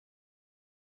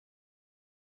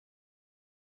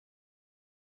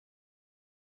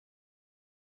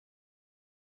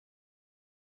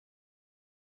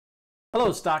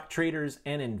Hello stock traders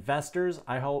and investors.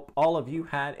 I hope all of you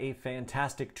had a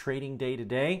fantastic trading day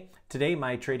today. Today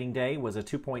my trading day was a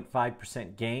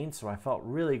 2.5% gain, so I felt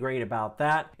really great about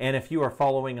that. And if you are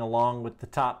following along with the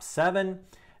top 7,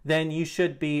 then you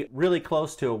should be really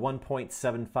close to a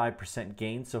 1.75%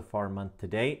 gain so far month to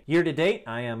date. Year to date,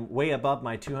 I am way above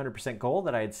my 200% goal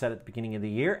that I had set at the beginning of the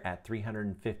year at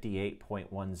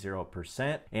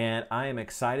 358.10%. And I am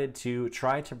excited to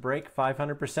try to break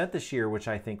 500% this year, which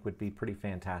I think would be pretty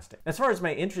fantastic. As far as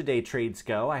my intraday trades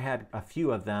go, I had a few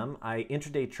of them. I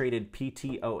intraday traded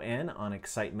PTON on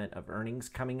excitement of earnings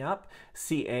coming up,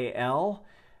 CALX,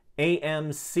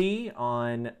 AMC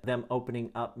on them opening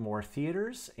up more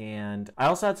theaters, and I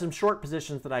also had some short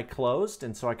positions that I closed,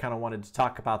 and so I kind of wanted to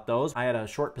talk about those. I had a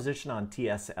short position on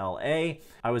TSLA.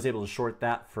 I was able to short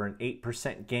that for an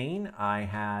 8% gain. I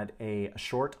had a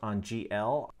short on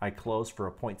GL. I closed for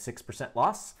a 0.6%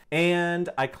 loss, and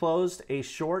I closed a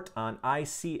short on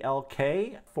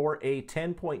ICLK for a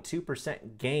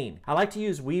 10.2% gain. I like to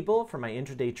use Webull for my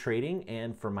intraday trading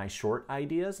and for my short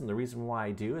ideas, and the reason why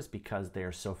I do is because they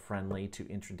are so friendly to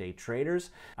intraday traders.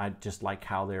 I just like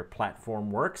how their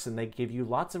platform works, and they give you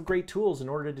lots of great tools in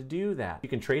order to do that. You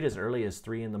can trade as early as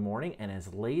 3 in the morning and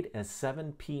as late as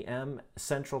 7 p.m.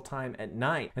 Central Time at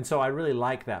night. And so I really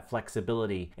like that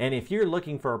flexibility. And if you're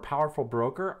looking for a powerful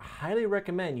broker, I highly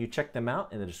recommend you check them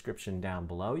out in the description down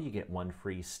below. You get 1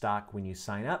 free stock when you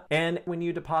sign up and when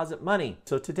you deposit money.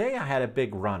 So today I had a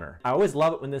big runner. I always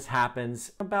love it when this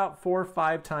happens. About 4 or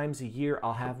 5 times a year,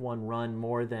 I'll have one run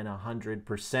more than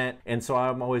 100%. And so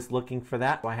I'm always looking for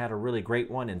that. I had a really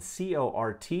great one in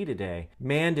CORT today.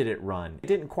 Man, did it run. It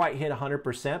didn't quite hit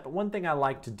 100%, but one thing I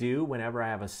like to do whenever I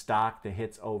have a stock that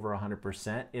hits over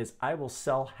 100% is I will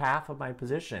sell half of my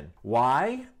position.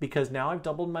 Why? Because now I've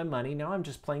doubled my money. Now I'm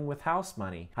just playing with house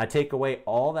money. I take away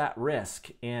all that risk,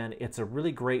 and it's a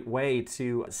really great way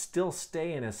to still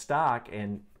stay in a stock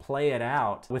and play it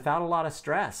out without a lot of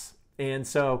stress. And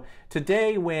so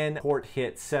today when CORT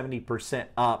hit 70%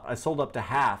 up, I sold up to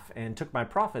half and took my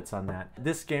profits on that.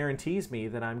 This guarantees me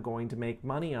that I'm going to make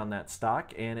money on that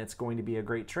stock, and it's going to be a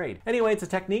great trade. Anyway, it's a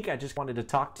technique I just wanted to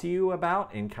talk to you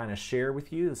about and kind of share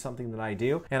with you. It's something that I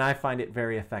do, and I find it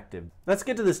very effective. Let's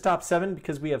get to this top 7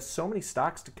 because we have so many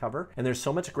stocks to cover, and there's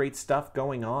so much great stuff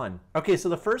going on. Okay, so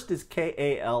the first is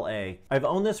KALA. I've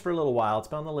owned this for a little while. It's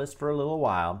been on the list for a little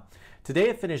while. Today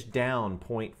it finished down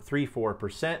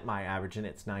 0.34%. My average in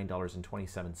it's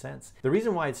 $9.27. The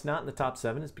reason why it's not in the top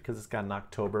 7 is because it's got an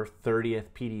October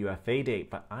 30th PDUFA date,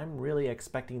 but I'm really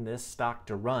expecting this stock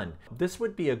to run. This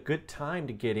would be a good time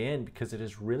to get in because it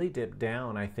has really dipped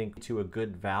down, I think, to a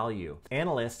good value.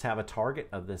 Analysts have a target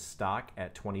of this stock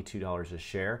at $22 a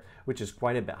share, which is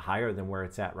quite a bit higher than where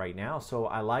it's at right now. So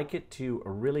I like it to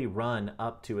really run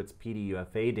up to its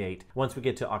PDUFA date once we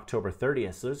get to October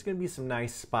 30th. So there's going to be some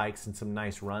nice spikes and some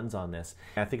nice runs on this.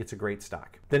 I think it's a great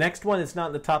stock. The next one that's not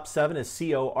in the top 7 is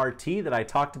CORT that I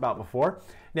talked about before.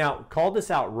 Now, called this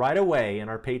out right away in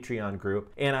our Patreon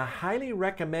group, and I highly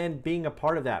recommend being a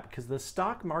part of that because the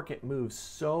stock market moves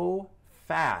so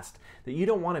fast that you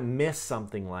don't want to miss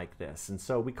something like this. And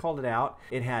so we called it out.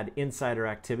 It had insider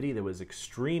activity that was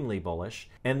extremely bullish.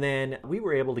 And then we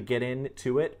were able to get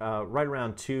into it right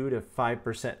around 2 to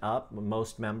 5% up,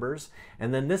 most members.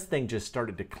 And then this thing just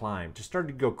started to climb, just started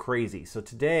to go crazy. So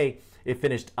today it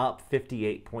finished up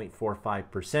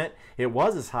 58.45%. It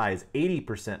was as high as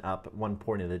 80% up at one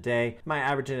point of the day. My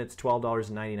average in it's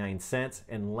 $12.99.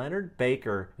 And Leonard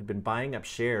Baker had been buying up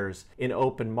shares in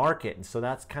open market. And so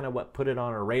that's kind of what put it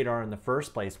on our radar in the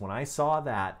first place. When I saw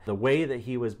that, the way that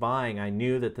he was buying, I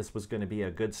knew that this was going to be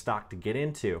a good stock to get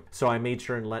into. So I made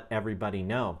sure and let everybody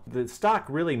know. The stock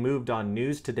really moved on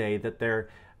news today that their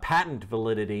patent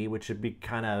validity, which would be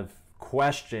kind of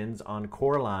questions on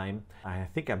Coreline. I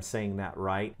think I'm saying that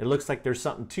right. It looks like there's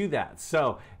something to that.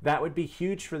 So that would be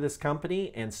huge for this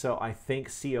company. And so I think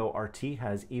CORT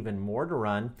has even more to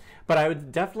run. But I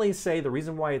would definitely say the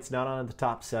reason why it's not on the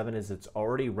top 7 is it's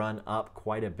already run up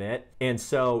quite a bit. And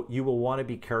so you will want to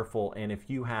be careful. And if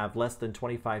you have less than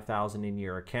 25,000 in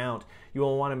your account, you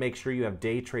will want to make sure you have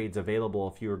day trades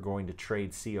available if you are going to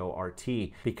trade CORT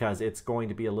because it's going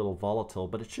to be a little volatile,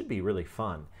 but it should be really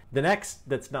fun. The next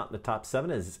that's not in the top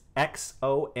 7 is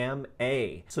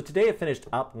XOMA. So today it finished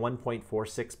up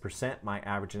 1.46%. My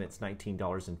average in it's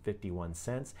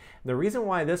 $19.51. The reason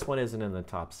why this one isn't in the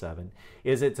top 7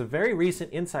 is it's a very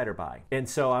recent insider buy. And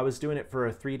so I was doing it for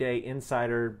a 3-day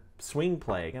insider swing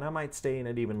play, and I might stay in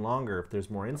it even longer if there's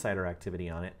more insider activity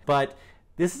on it. But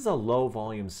This is a low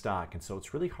volume stock, and so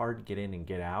it's really hard to get in and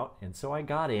get out. And so I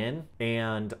got in,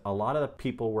 and a lot of the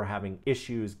people were having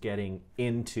issues getting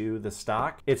into the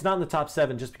stock. It's not in the top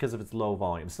 7 just because of its low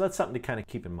volume. So that's something to kind of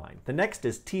keep in mind. The next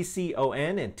is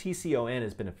TCON, and TCON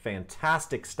has been a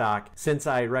fantastic stock since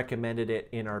I recommended it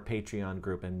in our Patreon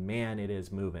group, and man, it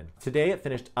is moving. Today it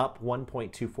finished up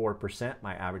 1.24%.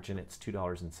 My average in it's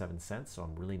 $2.07, so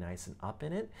I'm really nice and up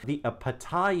in it. The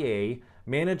PRTY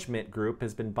management group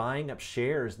has been buying up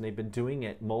shares, and they've been doing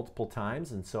it multiple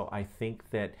times, and so I think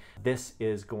that this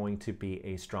is going to be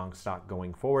a strong stock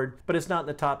going forward. But it's not in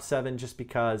the top 7 just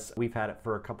because we've had it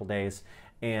for a couple days,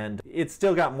 and it's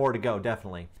still got more to go,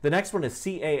 definitely. The next one is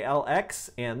CALX,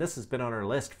 and this has been on our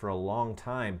list for a long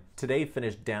time. Today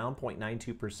finished down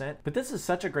 0.92%, but this is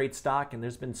such a great stock, and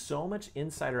there's been so much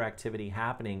insider activity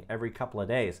happening every couple of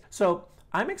days. So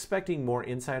I'm expecting more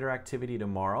insider activity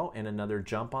tomorrow and another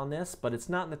jump on this, but it's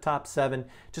not in the top 7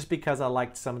 just because I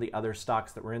liked some of the other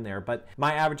stocks that were in there. But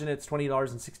my average in it's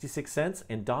 $20.66,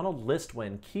 and Donald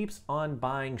Listwin keeps on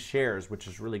buying shares, which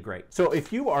is really great. So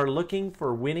if you are looking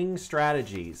for winning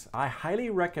strategies, I highly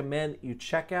recommend you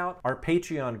check out our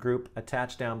Patreon group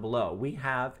attached down below. We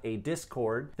have a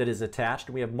Discord that is attached,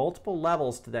 and we have multiple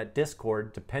levels to that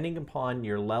Discord depending upon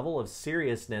your level of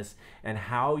seriousness and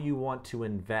how you want to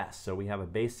invest. So we have a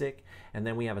basic, and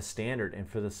then we have a standard, and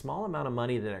for the small amount of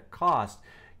money that it costs,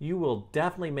 you will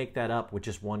definitely make that up with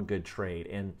just one good trade.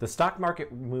 And the stock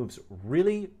market moves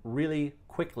really, really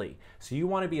quickly. So you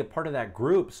want to be a part of that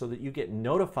group so that you get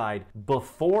notified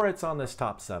before it's on this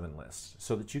top 7 list,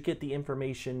 so that you get the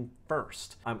information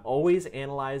first. I'm always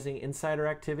analyzing insider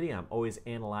activity. I'm always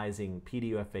analyzing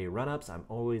PDUFA run-ups. I'm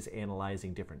always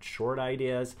analyzing different short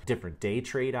ideas, different day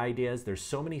trade ideas. There's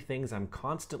so many things I'm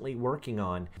constantly working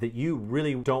on that you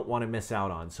really don't want to miss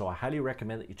out on. So I highly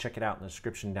recommend that you check it out in the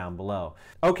description down below.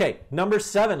 Okay, number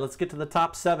 7, let's get to the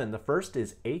top 7. The first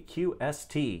is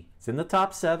AQST. It's in the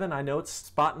top 7. I know it's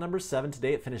spot number 7.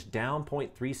 Today it finished down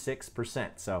 0.36%.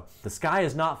 So the sky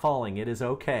is not falling. It is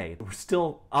okay. We're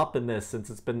still up in this since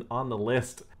it's been on the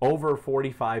list over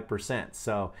 45%.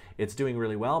 So it's doing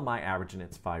really well. My average in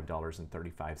it's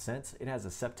 $5.35. It has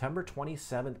a September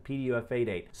 27th PDUFA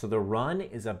date. So the run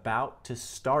is about to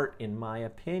start, in my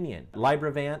opinion.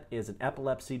 Libervant is an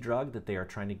epilepsy drug that they are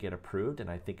trying to get approved, and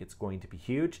I think it's going to be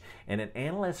huge. And an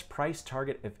analyst price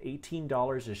target of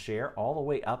 $18 a share all the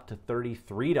way up to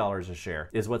 $33 a share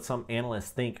is what some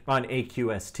analysts think on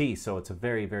AQST. So it's a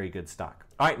very, very good stock.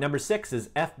 All right, number 6 is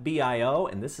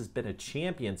FBIO, and this has been a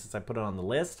champion since I put it on the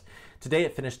list. Today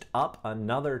it finished up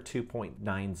another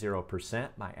 2.90%.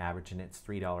 My average in it's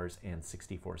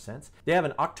 $3.64. They have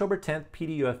an October 10th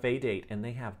PDUFA date, and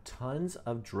they have tons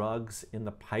of drugs in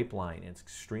the pipeline. It's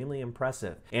extremely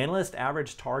impressive. Analyst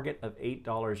average target of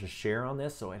 $8 a share on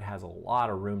this, so it has a lot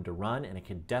of room to run, and it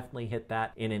can definitely hit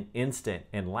that in an instant.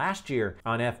 And last year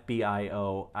on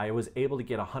FBIO, I was able to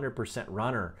get a 100%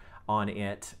 runner on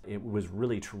it. It was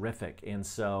really terrific, and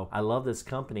so I love this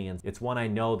company, and it's one I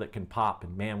know that can pop,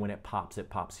 and man, when it pops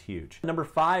huge. Number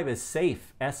 5 is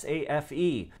SAFE,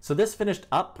 S-A-F-E. So this finished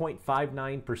up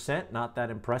 0.59%, not that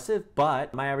impressive,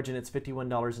 but my average in it's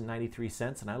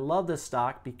 $51.93, and I love this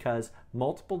stock because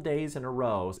multiple days in a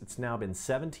row, it's now been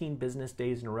 17 business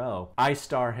days in a row,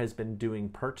 iStar has been doing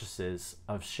purchases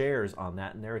of shares on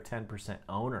that, and they're a 10%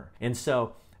 owner. And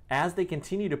so as they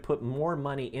continue to put more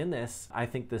money in this, I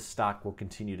think this stock will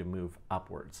continue to move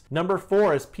upwards. Number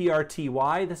 4 is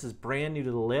PRTY. This is brand new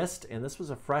to the list, and this was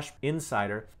a fresh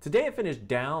insider. Today it finished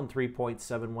down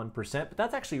 3.71%, but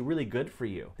that's actually really good for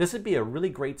you. This would be a really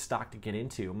great stock to get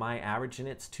into. My average in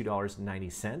it's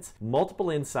 $2.90. Multiple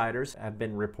insiders have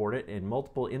been reported, and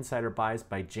multiple insider buys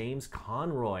by James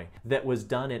Conroy that was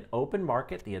done in open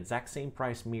market, the exact same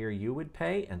price me or you would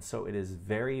pay, and so it is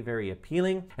very, very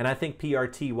appealing, and I think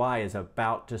PRTY is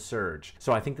about to surge.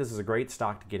 So I think this is a great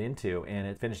stock to get into, and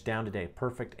it finished down today.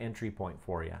 Perfect entry point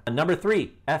for you. Number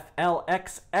 3,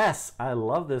 FLXS. I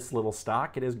love this little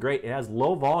stock. It is great. It has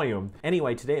low volume.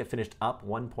 Anyway, today it finished up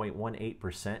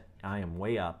 1.18%. I am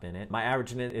way up in it. My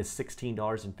average in it is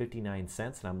 $16.59,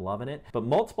 and I'm loving it. But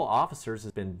multiple officers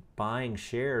have been buying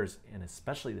shares, and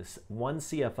especially this one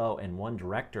CFO and one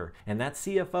director. And that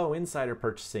CFO insider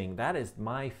purchasing, that is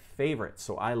my favorite.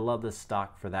 So I love this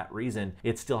stock for that reason.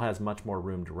 It still has much more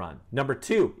room to run. Number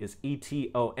 2 is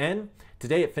ETON.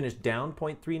 Today it finished down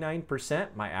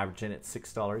 0.39%. My average in it's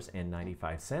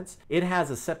 $6.95. It has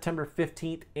a September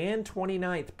 15th and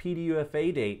 29th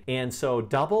PDUFA date. And so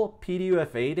double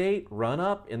PDUFA date run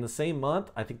up in the same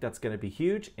month, I think that's going to be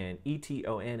huge, and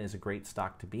ETON is a great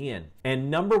stock to be in.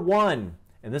 And number 1,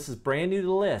 and this is brand new to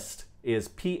the list, is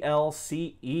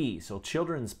PLCE, so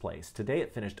Children's Place. Today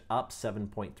it finished up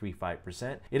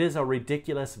 7.35%. It is a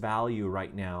ridiculous value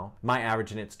right now. My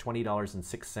average in it's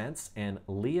 $20.06, and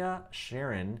Leah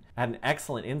Sharon had an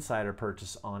excellent insider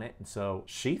purchase on it, and so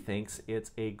she thinks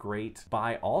it's a great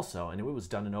buy also, and it was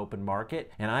done in open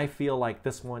market, and I feel like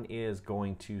this one is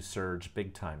going to surge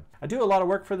big time. I do a lot of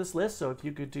work for this list, so if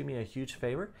you could do me a huge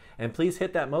favor, and please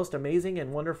hit that most amazing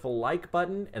and wonderful like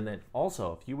button, and then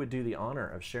also if you would do the honor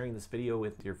of sharing this video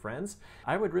with your friends,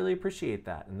 I would really appreciate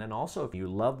that. And then also, if you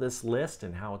love this list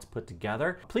and how it's put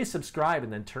together, please subscribe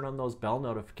and then turn on those bell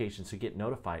notifications so you get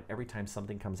notified every time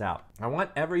something comes out. I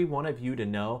want every one of you to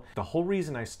know the whole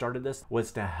reason I started this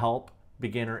was to help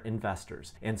beginner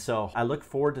investors. And so I look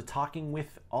forward to talking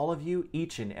with all of you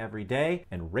each and every day,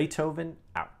 and Raythoven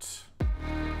out.